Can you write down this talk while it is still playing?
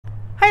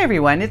Hi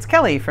everyone, it's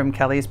Kelly from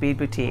Kelly's Bead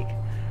Boutique.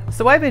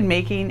 So I've been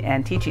making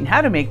and teaching how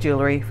to make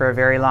jewelry for a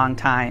very long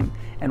time.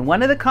 And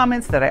one of the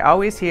comments that I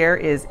always hear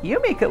is,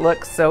 you make it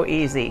look so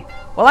easy.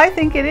 Well, I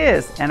think it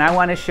is, and I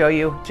want to show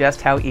you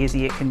just how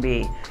easy it can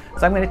be.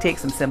 So I'm going to take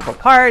some simple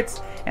parts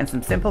and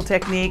some simple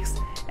techniques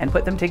and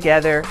put them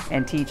together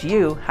and teach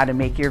you how to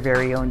make your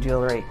very own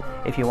jewelry.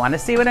 If you want to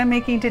see what I'm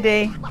making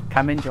today,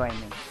 come and join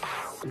me.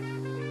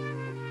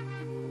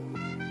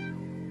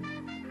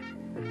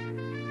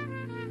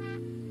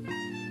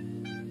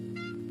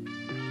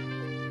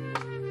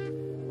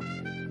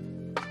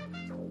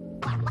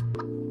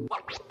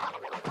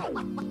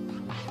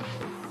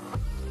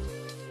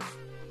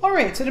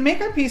 Alright, so to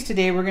make our piece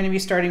today, we're going to be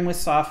starting with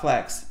soft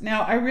flex.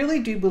 Now, I really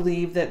do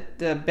believe that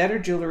the better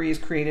jewelry is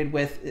created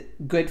with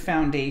good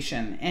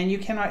foundation, and you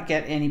cannot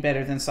get any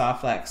better than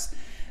soft flex.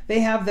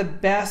 They have the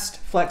best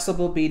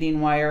flexible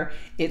beading wire.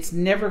 It's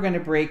never going to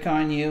break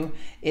on you.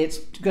 It's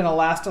going to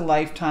last a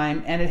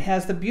lifetime, and it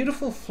has the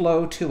beautiful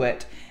flow to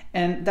it.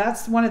 And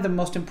that's one of the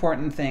most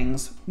important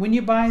things. When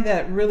you buy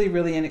that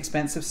really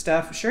inexpensive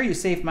stuff, sure, you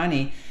save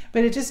money,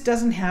 but it just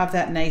doesn't have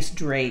that nice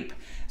drape.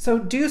 So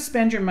do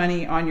spend your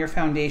money on your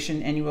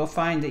foundation and you will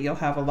find that you'll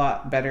have a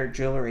lot better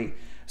jewelry.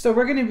 So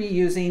we're going to be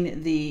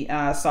using the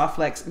Soft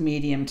Flex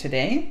Medium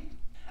today.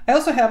 I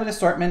also have an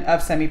assortment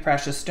of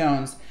semi-precious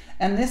stones,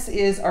 and this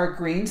is our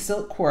green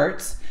silk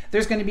quartz.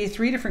 There's going to be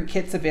 3 different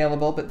kits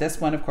available, but this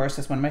one, of course,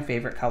 is one of my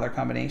favorite color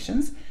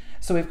combinations.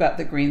 So we've got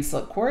the green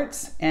silk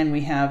quartz, and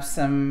we have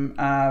some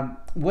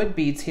wood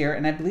beads here,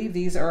 and I believe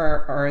these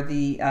are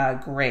the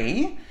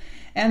gray.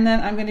 And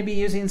then I'm going to be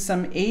using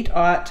some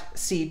 8/0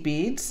 seed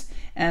beads,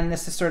 and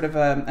this is sort of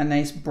a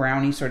nice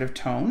browny sort of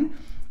tone.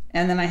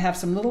 And then I have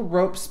some little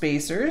rope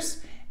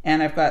spacers,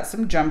 and I've got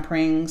some jump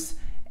rings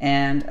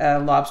and a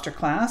lobster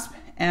clasp,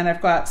 and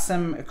I've got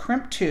some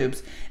crimp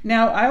tubes.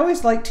 Now, I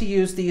always like to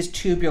use these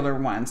tubular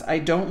ones. I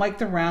don't like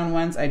the round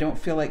ones. I don't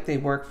feel like they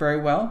work very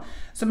well.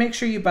 So make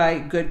sure you buy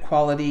good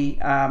quality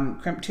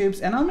crimp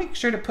tubes, and I'll make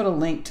sure to put a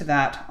link to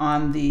that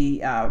on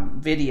the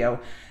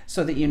video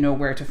so that you know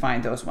where to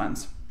find those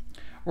ones.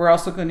 We're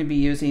also going to be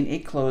using a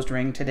closed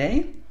ring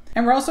today.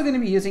 And we're also going to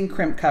be using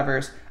crimp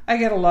covers. I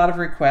get a lot of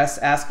requests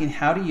asking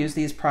how to use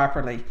these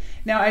properly.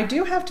 Now, I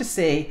do have to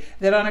say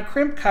that on a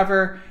crimp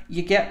cover,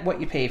 you get what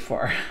you pay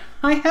for.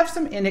 I have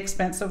some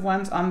inexpensive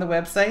ones on the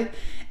website,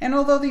 and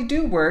although they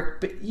do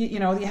work, but you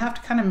know, you have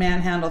to kind of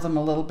manhandle them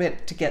a little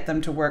bit to get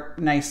them to work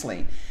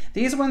nicely.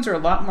 These ones are a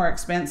lot more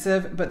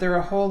expensive, but they're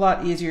a whole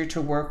lot easier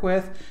to work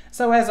with.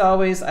 So as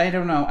always, I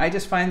don't know, I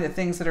just find that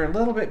things that are a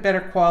little bit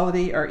better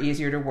quality are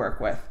easier to work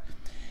with.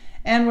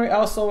 And we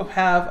also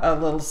have a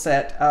little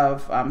set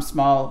of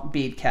small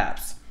bead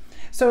caps.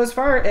 So as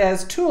far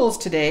as tools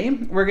today,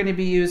 we're going to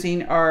be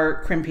using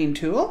our crimping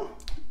tool.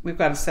 We've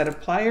got a set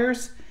of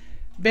pliers,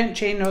 bent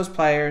chain nose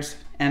pliers,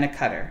 and a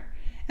cutter.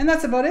 And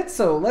that's about it,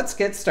 so let's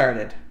get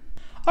started.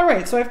 All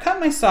right, so I've cut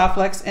my soft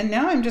flex, and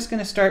now I'm just going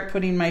to start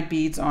putting my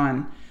beads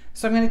on.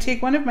 So I'm going to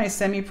take one of my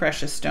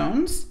semi-precious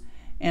stones,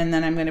 and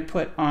then I'm going to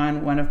put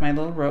on one of my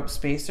little rope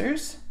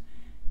spacers,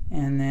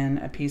 and then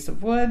a piece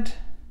of wood,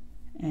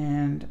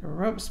 and a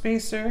rope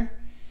spacer,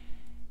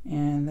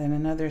 and then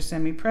another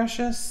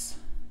semi-precious,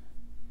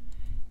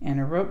 and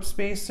a rope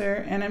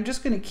spacer, and I'm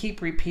just going to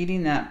keep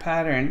repeating that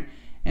pattern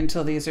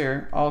until these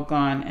are all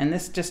gone, and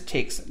this just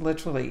takes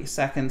literally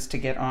seconds to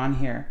get on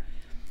here.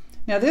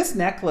 Now this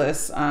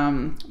necklace,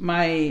 one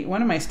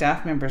of my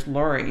staff members,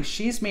 Laurie,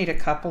 she's made a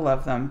couple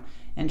of them,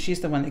 and she's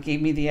the one that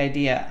gave me the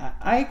idea.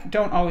 I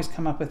don't always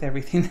come up with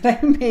everything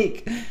that I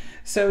make.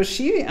 So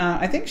she,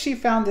 I think she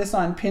found this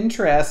on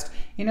Pinterest.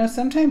 You know,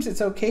 sometimes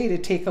it's okay to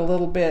take a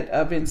little bit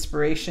of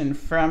inspiration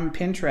from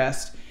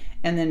Pinterest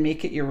and then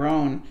make it your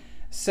own.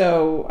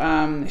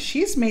 So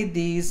she's made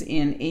these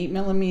in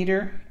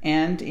 8mm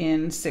and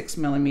in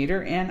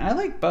 6mm, and I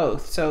like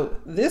both. So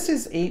this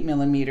is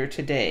 8mm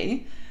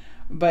today,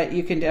 but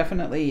you can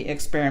definitely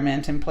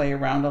experiment and play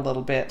around a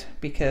little bit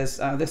because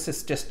this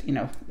is just, you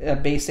know, a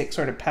basic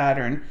sort of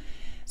pattern.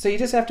 So you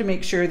just have to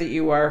make sure that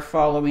you are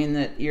following,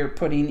 that you're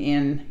putting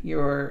in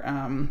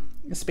your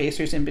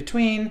spacers in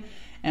between.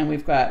 And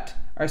we've got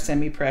our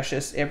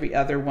semi-precious every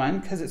other one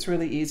because it's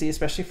really easy,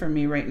 especially for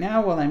me right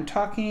now while I'm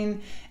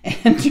talking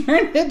and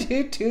trying to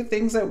do 2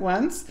 things at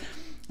once.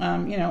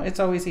 You know, it's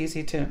always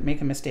easy to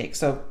make a mistake.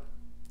 So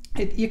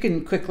you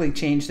can quickly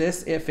change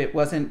this if it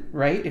wasn't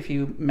right. If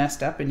you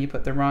messed up and you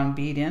put the wrong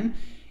bead in,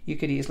 you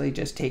could easily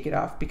just take it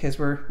off because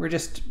we're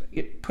just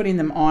putting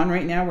them on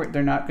right now.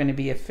 They're not going to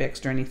be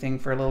affixed or anything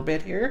for a little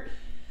bit here.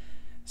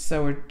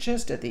 So we're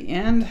just at the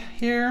end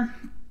here.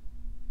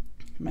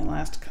 My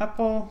last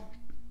couple.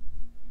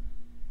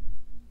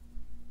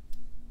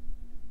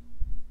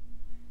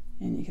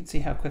 And you can see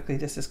how quickly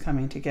this is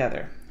coming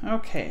together.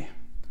 Okay.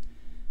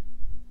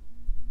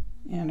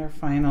 And our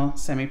final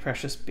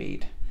semi-precious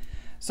bead.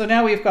 So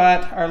now we've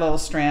got our little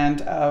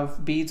strand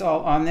of beads all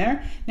on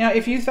there. Now,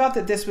 if you thought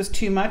that this was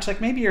too much, like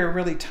maybe you're a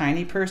really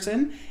tiny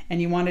person and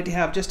you wanted to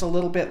have just a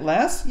little bit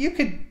less, you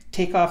could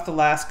take off the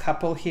last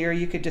couple here.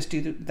 You could just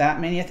do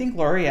that many. I think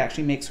Laurie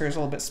actually makes hers a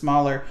little bit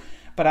smaller,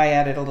 but I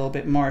added a little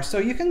bit more. So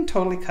you can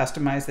totally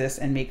customize this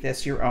and make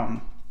this your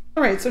own.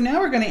 All right, so now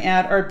we're going to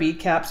add our bead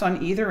caps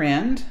on either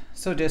end.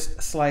 So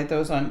just slide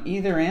those on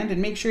either end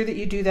and make sure that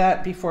you do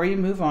that before you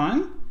move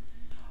on.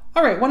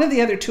 All right, one of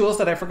the other tools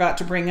that I forgot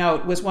to bring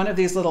out was one of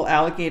these little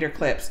alligator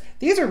clips.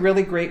 These are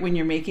really great when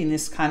you're making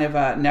this kind of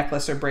a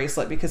necklace or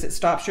bracelet because it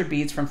stops your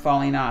beads from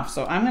falling off.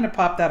 So I'm going to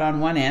pop that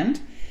on one end.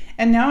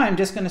 And now I'm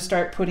just going to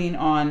start putting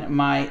on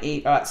my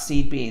 8/0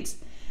 seed beads.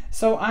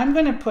 So I'm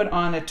going to put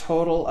on a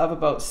total of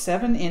about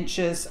 7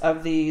 inches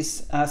of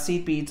these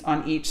seed beads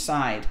on each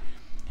side.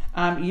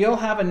 You'll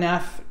have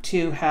enough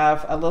to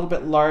have a little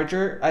bit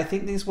larger. I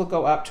think these will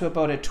go up to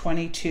about a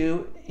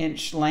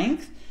 22-inch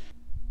length.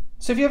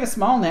 So if you have a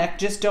small neck,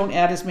 just don't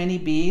add as many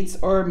beads,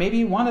 or maybe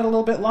you want it a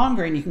little bit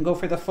longer and you can go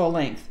for the full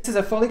length. This is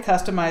a fully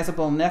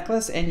customizable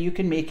necklace and you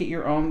can make it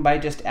your own by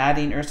just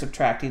adding or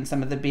subtracting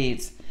some of the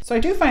beads. So I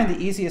do find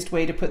the easiest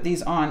way to put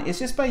these on is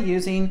just by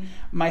using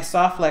my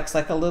soft flex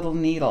like a little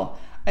needle.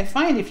 I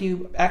find if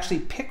you actually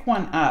pick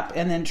one up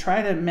and then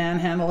try to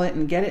manhandle it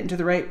and get it into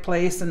the right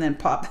place and then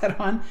pop that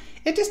on,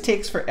 it just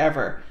takes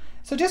forever.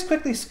 So just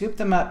quickly scoop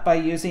them up by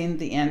using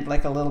the end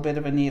like a little bit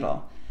of a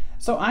needle.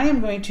 So I am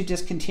going to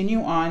just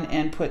continue on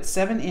and put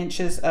 7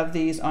 inches of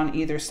these on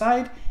either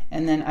side,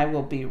 and then I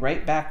will be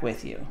right back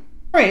with you.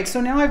 All right,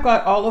 so now I've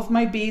got all of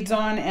my beads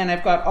on and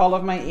I've got all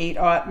of my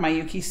 8/0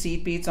 Miyuki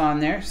seed beads on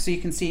there, so you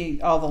can see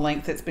all the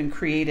length that's been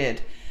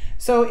created.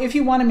 So if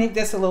you want to make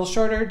this a little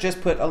shorter,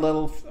 just put a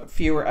little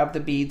fewer of the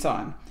beads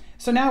on.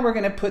 So now we're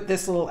going to put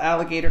this little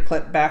alligator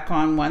clip back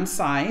on one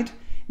side.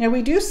 Now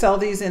we do sell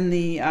these in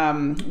the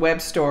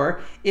web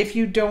store. If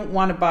you don't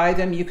want to buy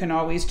them, you can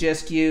always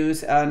just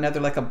use another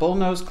like a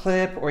bullnose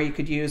clip, or you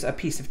could use a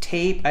piece of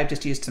tape. I've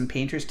just used some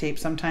painter's tape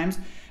sometimes.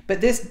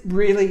 But this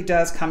really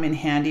does come in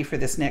handy for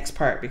this next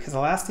part, because the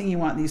last thing you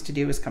want these to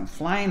do is come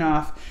flying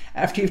off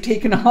after you've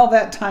taken all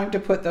that time to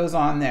put those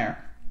on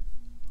there.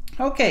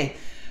 Okay,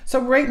 so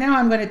right now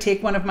I'm going to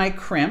take one of my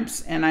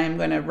crimps and I'm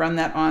going to run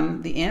that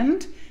on the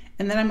end,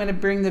 and then I'm going to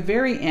bring the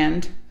very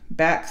end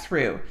back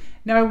through.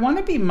 Now I want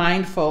to be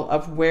mindful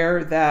of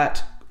where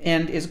that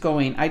end is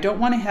going. I don't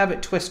want to have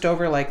it twist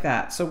over like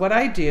that. So what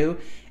I do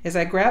is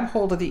I grab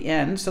hold of the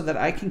end so that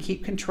I can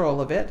keep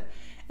control of it,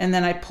 and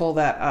then I pull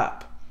that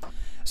up.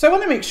 So I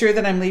want to make sure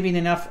that I'm leaving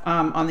enough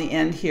on the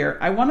end here.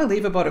 I want to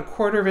leave about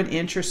 1/4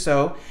 inch or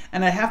so,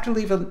 and I have to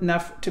leave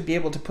enough to be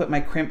able to put my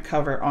crimp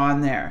cover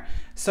on there.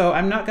 So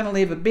I'm not going to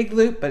leave a big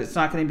loop, but it's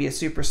not going to be a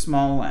super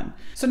small one.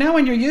 So now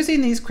when you're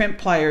using these crimp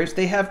pliers,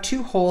 they have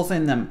 2 holes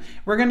in them.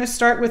 We're going to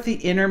start with the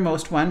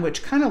innermost one,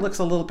 which kind of looks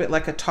a little bit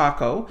like a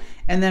taco,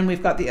 and then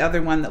we've got the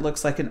other one that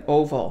looks like an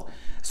oval.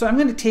 So I'm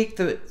going to take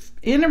the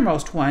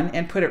innermost one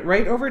and put it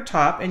right over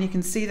top, and you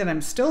can see that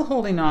I'm still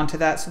holding on to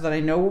that so that I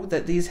know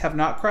that these have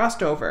not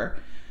crossed over.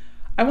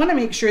 I want to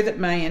make sure that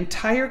my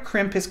entire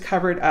crimp is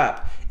covered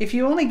up. If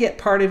you only get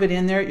part of it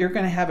in there, you're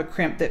going to have a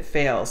crimp that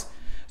fails.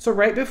 So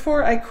right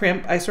before I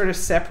crimp, I sort of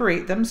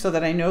separate them so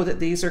that I know that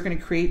these are going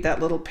to create that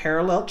little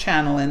parallel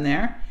channel in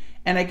there,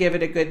 and I give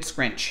it a good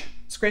scrunch.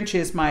 Scrunch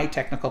is my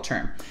technical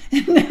term.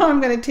 And now I'm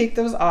going to take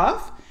those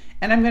off,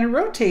 and I'm going to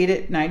rotate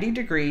it 90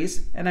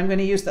 degrees, and I'm going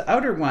to use the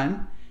outer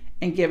one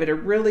and give it a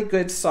really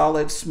good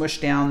solid smush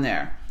down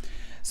there.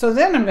 So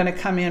then I'm going to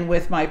come in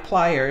with my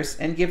pliers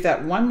and give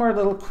that one more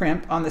little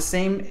crimp on the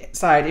same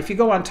side. If you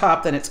go on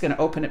top, then it's going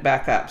to open it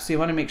back up. So you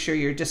want to make sure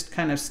you're just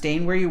kind of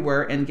staying where you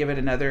were and give it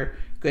another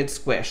good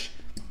squish.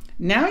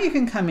 Now you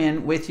can come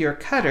in with your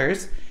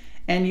cutters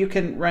and you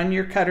can run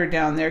your cutter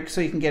down there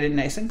so you can get it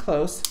nice and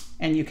close,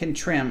 and you can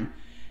trim.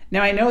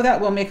 Now I know that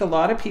will make a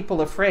lot of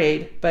people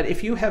afraid, but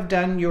if you have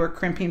done your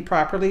crimping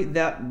properly,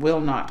 that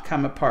will not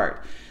come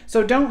apart.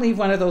 So don't leave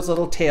one of those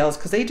little tails,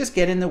 because they just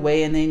get in the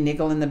way and they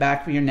niggle in the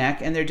back of your neck,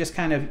 and they're just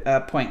kind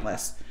of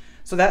pointless.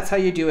 So that's how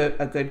you do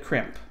a good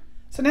crimp.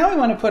 So now we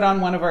want to put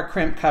on one of our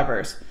crimp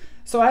covers.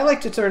 So I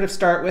like to sort of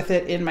start with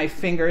it in my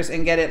fingers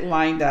and get it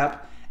lined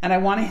up, and I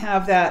want to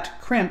have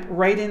that crimp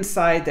right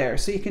inside there,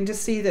 so you can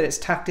just see that it's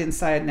tucked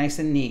inside nice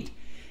and neat.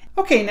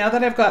 Okay, now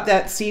that I've got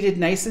that seated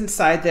nice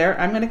inside there,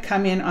 I'm going to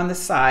come in on the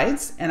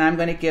sides and I'm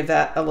going to give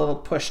that a little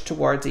push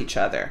towards each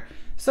other.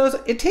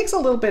 So it takes a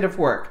little bit of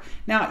work.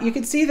 Now you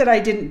can see that I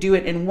didn't do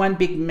it in one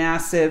big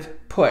massive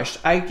push.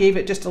 I gave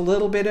it just a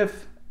little bit of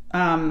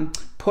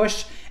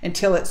push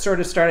until it sort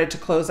of started to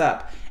close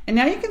up. And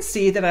now you can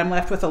see that I'm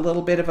left with a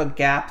little bit of a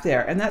gap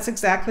there, and that's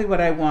exactly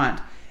what I want.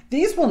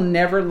 These will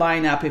never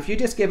line up. If you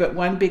just give it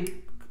one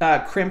big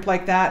crimp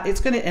like that, it's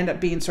going to end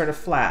up being sort of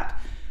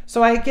flat.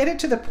 So I get it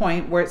to the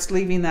point where it's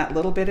leaving that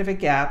little bit of a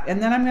gap,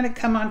 and then I'm going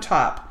to come on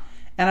top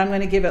and I'm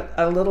going to give it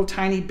a little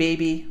tiny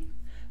baby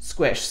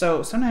squish.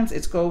 So sometimes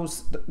it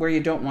goes where you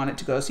don't want it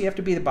to go, so you have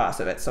to be the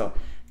boss of it. So I'm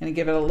going to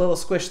give it a little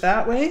squish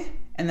that way,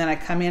 and then I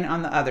come in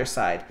on the other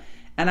side.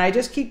 And I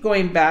just keep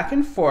going back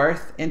and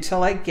forth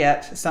until I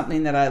get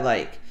something that I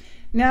like.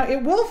 Now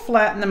it will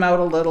flatten them out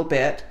a little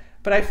bit,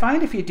 but I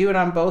find if you do it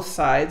on both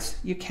sides,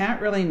 you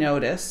can't really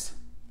notice.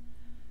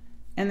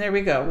 And there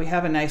we go. We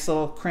have a nice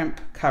little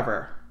crimp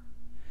cover.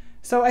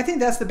 So I think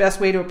that's the best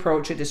way to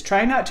approach it, is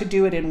try not to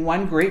do it in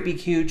one great big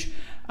huge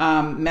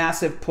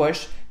massive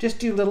push. Just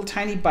do little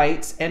tiny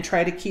bites and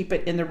try to keep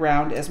it in the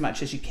round as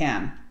much as you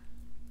can.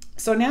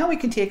 So now we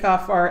can take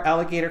off our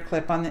alligator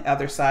clip on the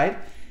other side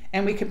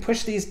and we can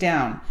push these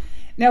down.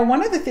 Now,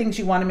 one of the things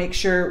you want to make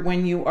sure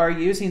when you are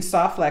using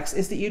Softflex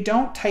is that you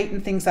don't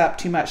tighten things up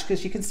too much,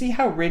 because you can see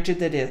how rigid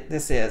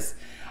this is.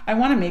 I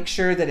want to make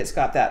sure that it's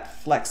got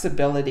that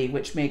flexibility,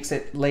 which makes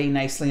it lay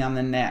nicely on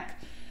the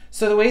neck.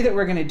 So the way that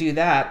we're going to do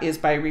that is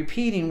by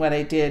repeating what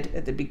I did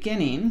at the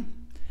beginning,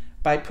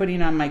 by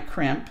putting on my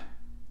crimp,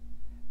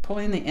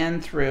 pulling the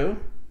end through,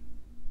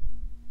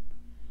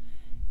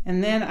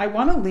 and then I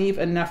want to leave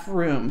enough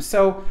room.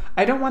 So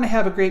I don't want to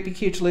have a great big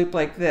huge loop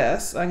like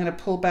this. I'm going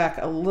to pull back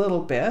a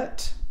little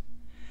bit,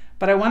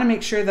 but I want to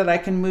make sure that I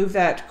can move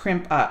that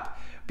crimp up.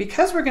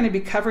 Because we're going to be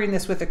covering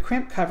this with a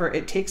crimp cover,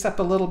 it takes up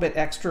a little bit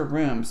extra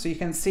room. So you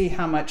can see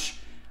how much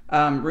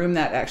room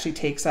that actually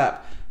takes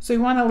up. So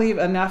you want to leave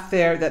enough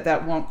there that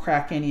that won't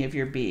crack any of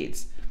your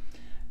beads.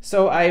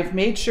 So I've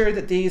made sure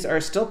that these are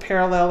still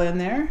parallel in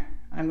there.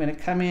 I'm going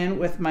to come in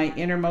with my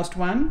innermost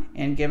one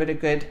and give it a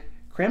good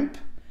crimp.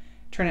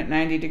 Turn it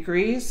 90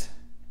 degrees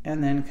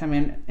and then come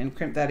in and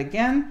crimp that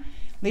again,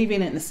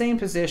 leaving it in the same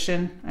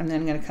position. I'm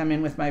then going to come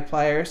in with my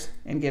pliers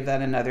and give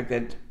that another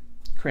good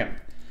crimp.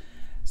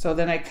 So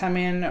then I come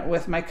in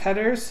with my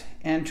cutters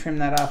and trim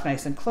that off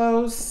nice and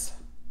close.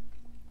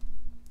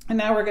 And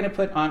now we're going to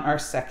put on our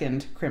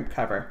second crimp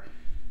cover.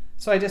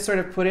 So I just sort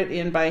of put it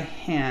in by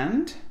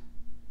hand,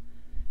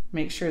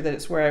 make sure that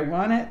it's where I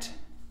want it,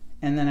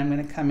 and then I'm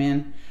going to come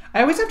in.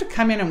 I always have to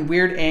come in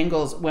weird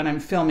angles when I'm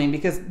filming,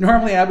 because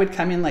normally I would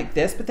come in like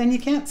this, but then you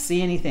can't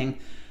see anything.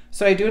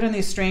 So I do it in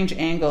these strange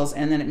angles,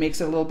 and then it makes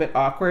it a little bit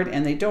awkward,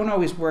 and they don't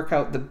always work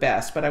out the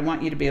best, but I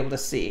want you to be able to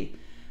see.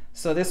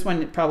 So this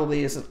one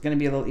probably is going to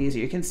be a little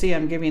easier. You can see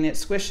I'm giving it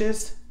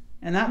squishes,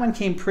 and that one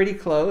came pretty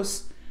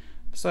close.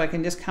 So I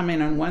can just come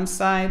in on one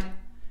side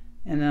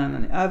and then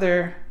on the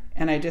other,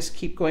 and I just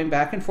keep going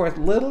back and forth.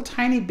 Little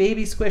tiny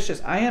baby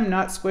squishes. I am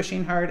not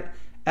squishing hard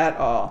at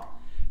all.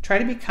 Try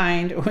to be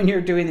kind when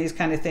you're doing these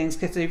kind of things,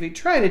 because if you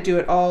try to do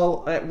it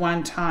all at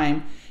one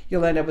time,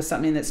 you'll end up with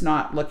something that's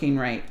not looking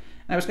right.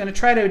 And I was going to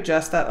try to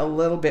adjust that a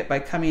little bit by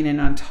coming in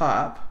on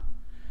top,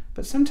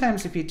 but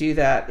sometimes if you do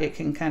that, it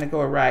can kind of go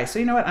awry. So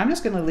you know what, I'm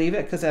just going to leave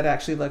it because that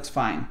actually looks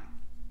fine.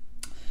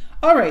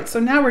 All right, so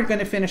now we're going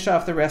to finish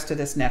off the rest of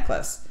this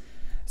necklace.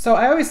 So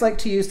I always like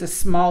to use the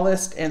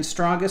smallest and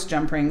strongest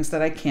jump rings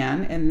that I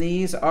can, and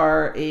these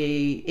are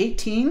a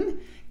 18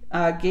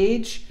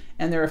 gauge,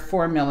 and they're a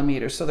 4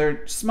 millimeters. So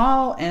they're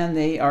small and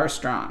they are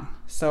strong.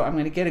 So I'm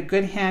going to get a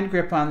good hand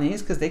grip on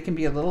these because they can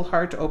be a little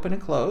hard to open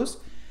and close.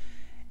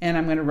 And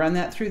I'm going to run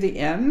that through the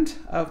end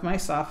of my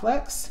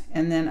Softflex,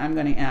 and then I'm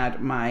going to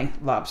add my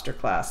lobster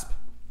clasp.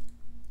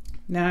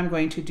 Now I'm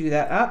going to do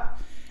that up,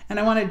 and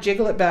I want to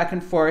jiggle it back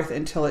and forth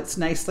until it's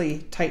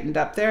nicely tightened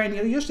up there, and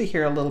you'll usually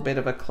hear a little bit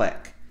of a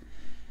click.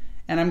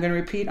 And I'm going to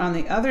repeat on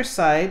the other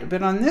side,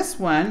 but on this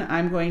one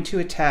I'm going to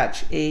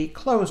attach a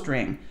closed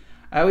ring.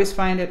 I always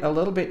find it a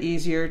little bit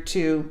easier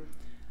to,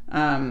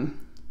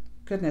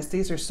 goodness,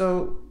 these are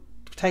so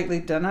tightly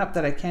done up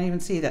that I can't even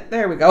see that.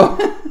 There we go.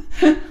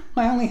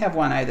 I only have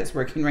one eye that's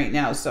working right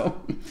now.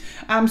 So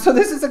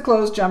this is a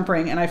closed jump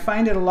ring, and I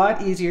find it a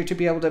lot easier to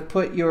be able to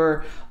put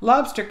your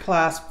lobster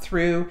clasp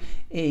through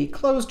a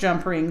closed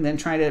jump ring than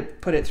try to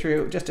put it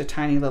through just a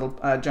tiny little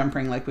jump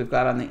ring like we've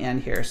got on the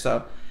end here.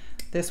 So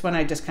this one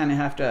I just kind of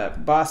have to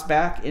boss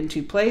back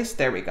into place.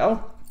 There we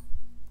go.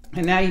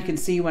 And now you can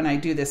see when I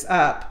do this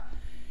up,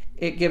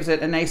 it gives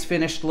it a nice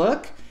finished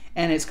look,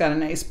 and it's got a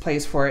nice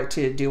place for it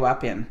to do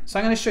up in. So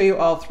I'm going to show you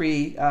all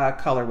three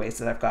colorways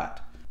that I've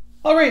got.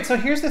 All right, so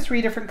here's the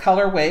 3 different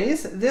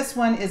colorways. This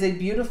one is a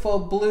beautiful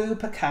blue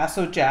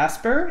Picasso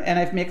jasper, and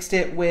I've mixed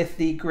it with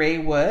the gray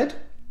wood.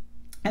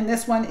 And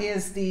this one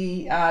is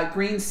the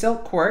green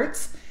silk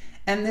quartz,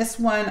 and this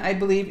one I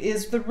believe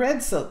is the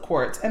red silk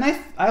quartz. And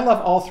I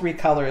love all 3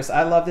 colors.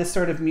 I love this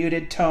sort of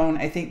muted tone.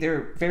 I think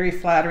they're very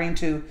flattering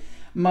to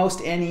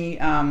most any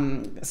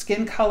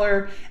skin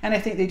color, and I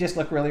think they just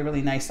look really,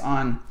 really nice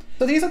on.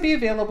 So these will be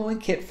available in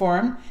kit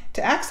form.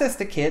 To access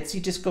the kits,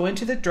 you just go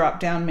into the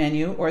drop-down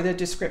menu or the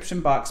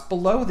description box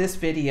below this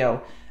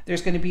video.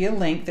 There's going to be a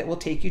link that will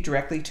take you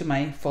directly to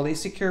my fully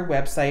secure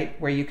website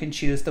where you can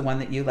choose the one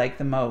that you like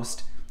the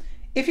most.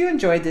 If you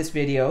enjoyed this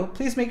video,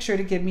 please make sure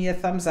to give me a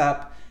thumbs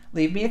up,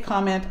 leave me a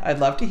comment. I'd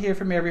love to hear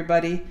from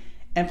everybody,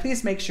 and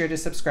please make sure to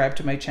subscribe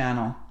to my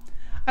channel.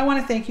 I want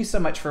to thank you so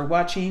much for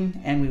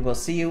watching, and we will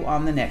see you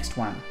on the next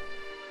one.